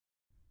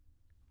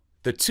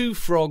The Two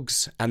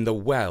Frogs and the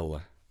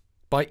Well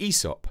by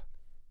Aesop.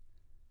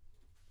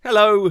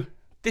 Hello,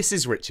 this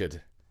is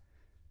Richard,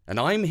 and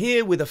I'm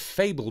here with a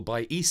fable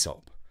by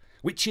Aesop,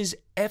 which is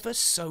ever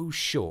so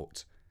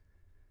short.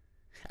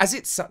 As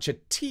it's such a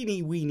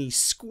teeny-weeny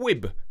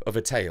squib of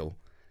a tale,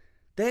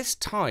 there's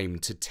time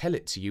to tell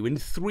it to you in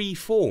three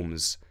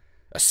forms: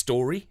 a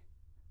story,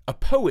 a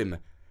poem,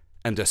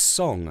 and a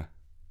song.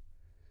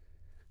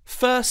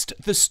 First,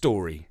 the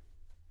story.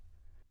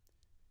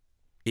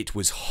 It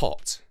was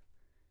hot.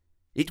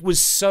 It was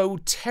so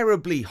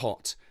terribly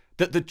hot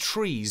that the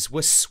trees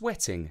were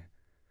sweating.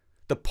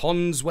 The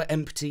ponds were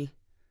empty.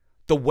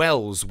 The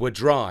wells were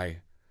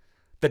dry.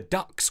 The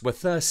ducks were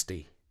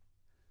thirsty.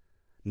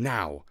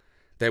 Now,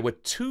 there were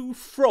two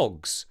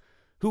frogs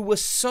who were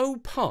so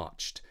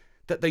parched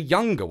that the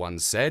younger one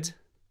said,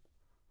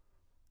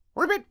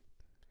 "Ribbit,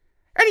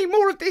 any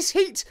more of this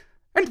heat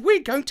and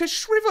we're going to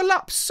shrivel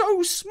up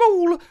so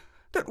small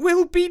that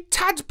we'll be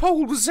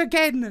tadpoles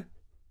again."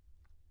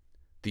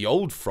 The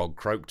old frog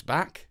croaked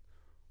back,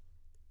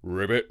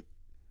 "Ribbit,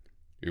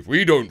 if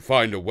we don't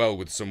find a well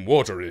with some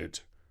water in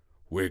it,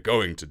 we're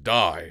going to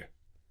die."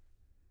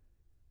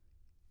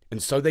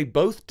 And so they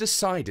both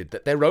decided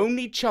that their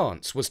only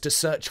chance was to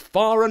search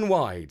far and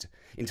wide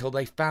until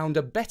they found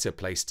a better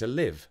place to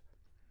live.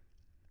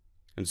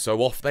 And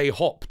so off they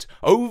hopped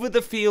over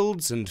the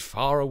fields and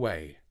far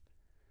away.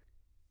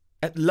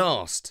 At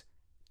last,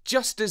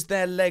 just as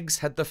their legs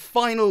had the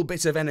final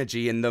bit of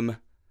energy in them,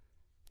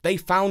 they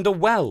found a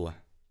well.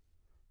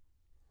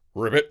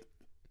 "Ribbit,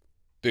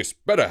 this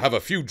better have a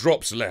few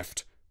drops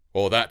left,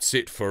 or that's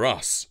it for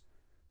us,"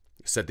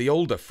 said the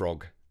older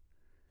frog.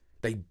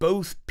 They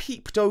both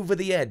peeped over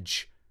the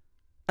edge,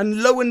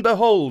 and lo and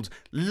behold,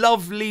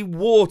 lovely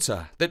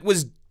water that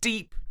was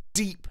deep,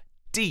 deep,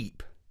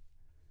 deep.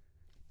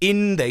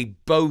 In they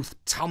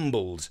both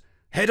tumbled,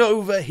 head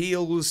over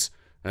heels,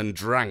 and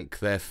drank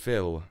their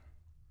fill.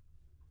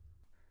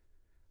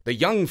 The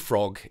young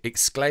frog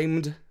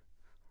exclaimed,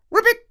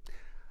 "Ribbit,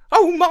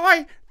 oh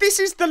my, this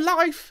is the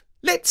life!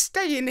 Let's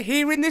stay in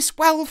here in this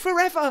well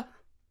forever."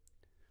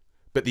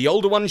 But the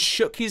older one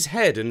shook his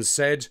head and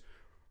said,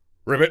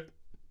 "Ribbit,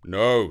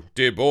 no,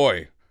 dear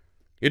boy.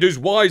 It is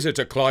wiser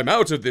to climb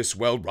out of this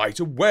well right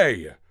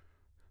away.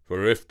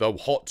 For if the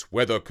hot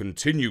weather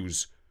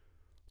continues,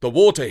 the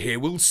water here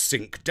will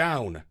sink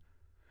down,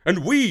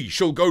 and we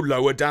shall go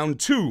lower down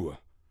too.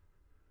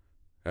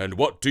 And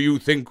what do you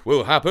think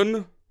will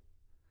happen?"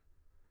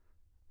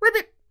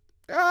 "Ribbit,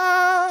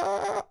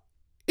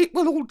 it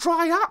will all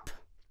dry up,"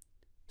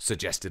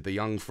 suggested the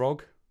young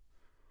frog.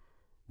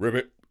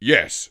 "Ribbit,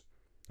 yes.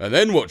 And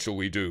then what shall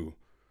we do?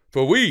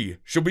 For we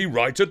shall be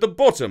right at the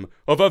bottom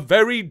of a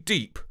very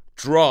deep,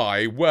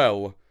 dry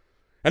well,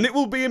 and it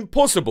will be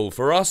impossible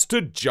for us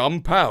to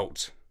jump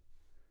out."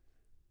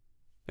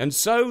 And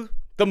so,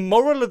 the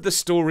moral of the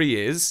story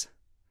is,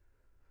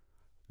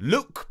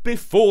 look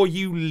before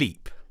you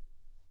leap.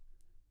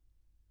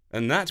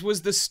 And that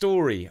was the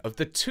story of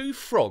The Two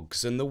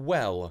Frogs and the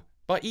Well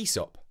by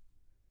Aesop.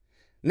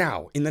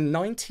 Now, in the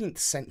 19th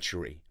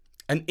century,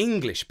 an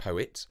English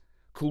poet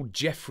called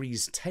Geoffrey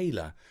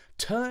Taylor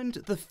turned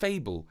the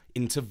fable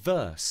into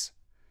verse.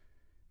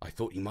 I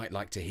thought you might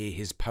like to hear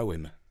his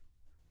poem.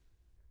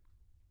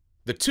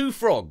 The Two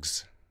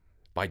Frogs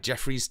by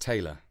Geoffrey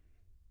Taylor.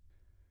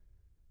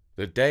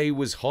 The day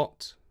was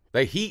hot,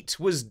 the heat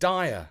was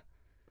dire,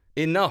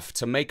 enough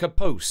to make a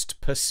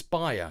post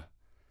perspire.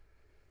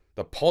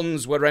 The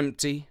ponds were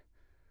empty,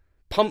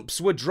 pumps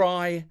were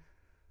dry,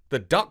 the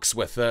ducks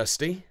were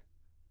thirsty,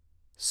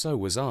 so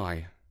was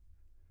I.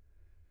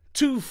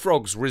 Two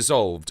frogs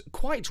resolved,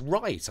 quite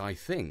right I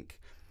think,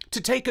 to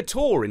take a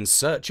tour in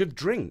search of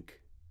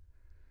drink.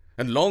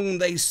 And long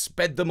they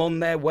sped them on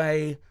their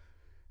way,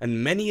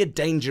 and many a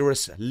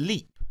dangerous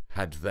leap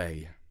had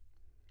they.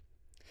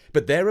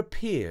 But there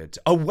appeared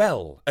a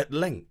well at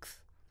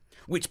length,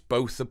 which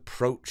both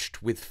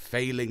approached with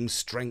failing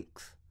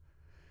strength.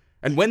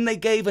 And when they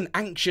gave an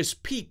anxious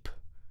peep,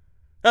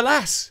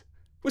 alas,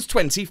 was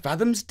 20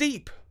 fathoms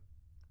deep.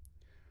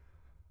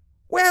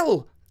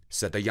 "Well,"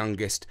 said the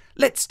youngest,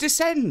 "let's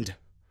descend."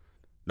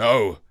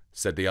 "No,"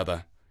 said the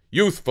other,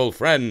 "youthful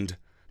friend,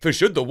 for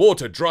should the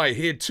water dry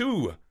here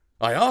too,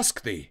 I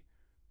ask thee,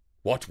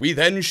 what we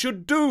then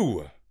should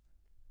do?"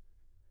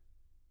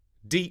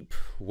 Deep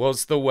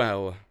was the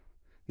well.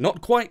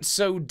 Not quite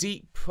so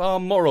deep our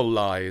moral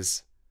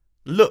lies.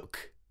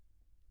 Look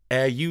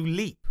ere you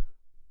leap.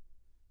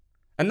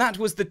 And that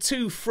was The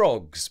Two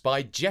Frogs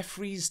by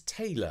Geoffrey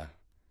Taylor.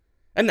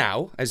 And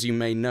now, as you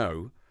may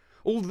know,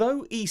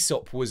 although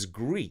Aesop was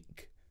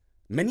Greek,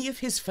 many of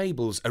his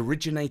fables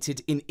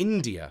originated in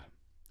India.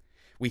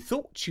 We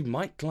thought you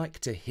might like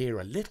to hear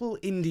a little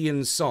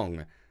Indian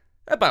song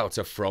about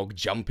a frog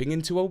jumping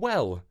into a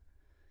well.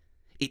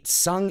 It's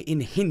sung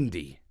in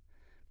Hindi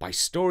by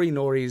Story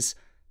Nori's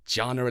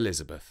Jana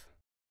Elizabeth.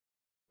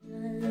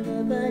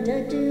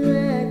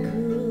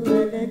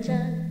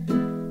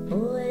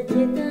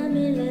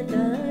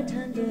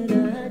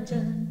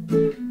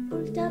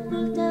 Ulta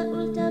ulta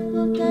ulta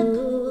ulta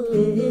go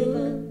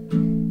eva,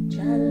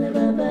 chala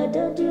baba da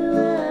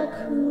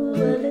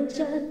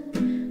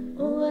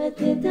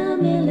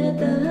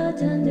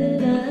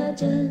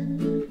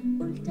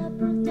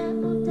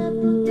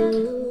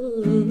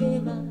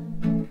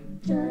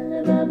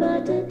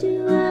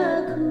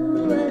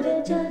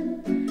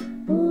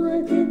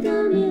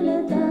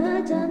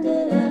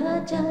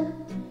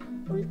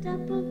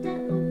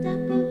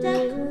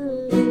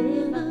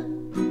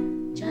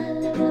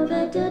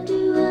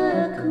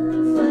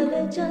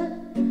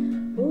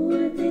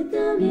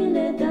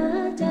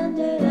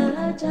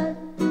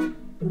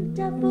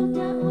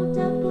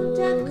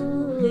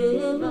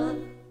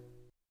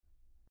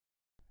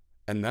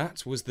And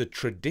that was the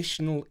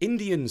traditional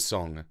Indian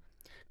song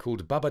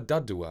called Baba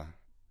Dadua,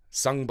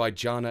 sung by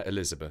Jana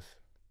Elizabeth.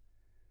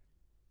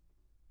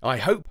 I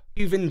hope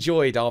you've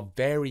enjoyed our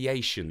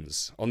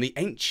variations on the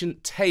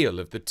ancient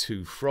tale of the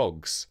two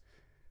frogs.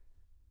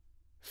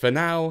 For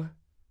now,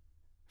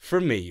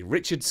 from me,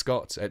 Richard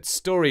Scott at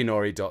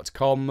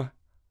storynori.com,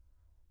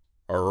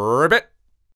 ribbit!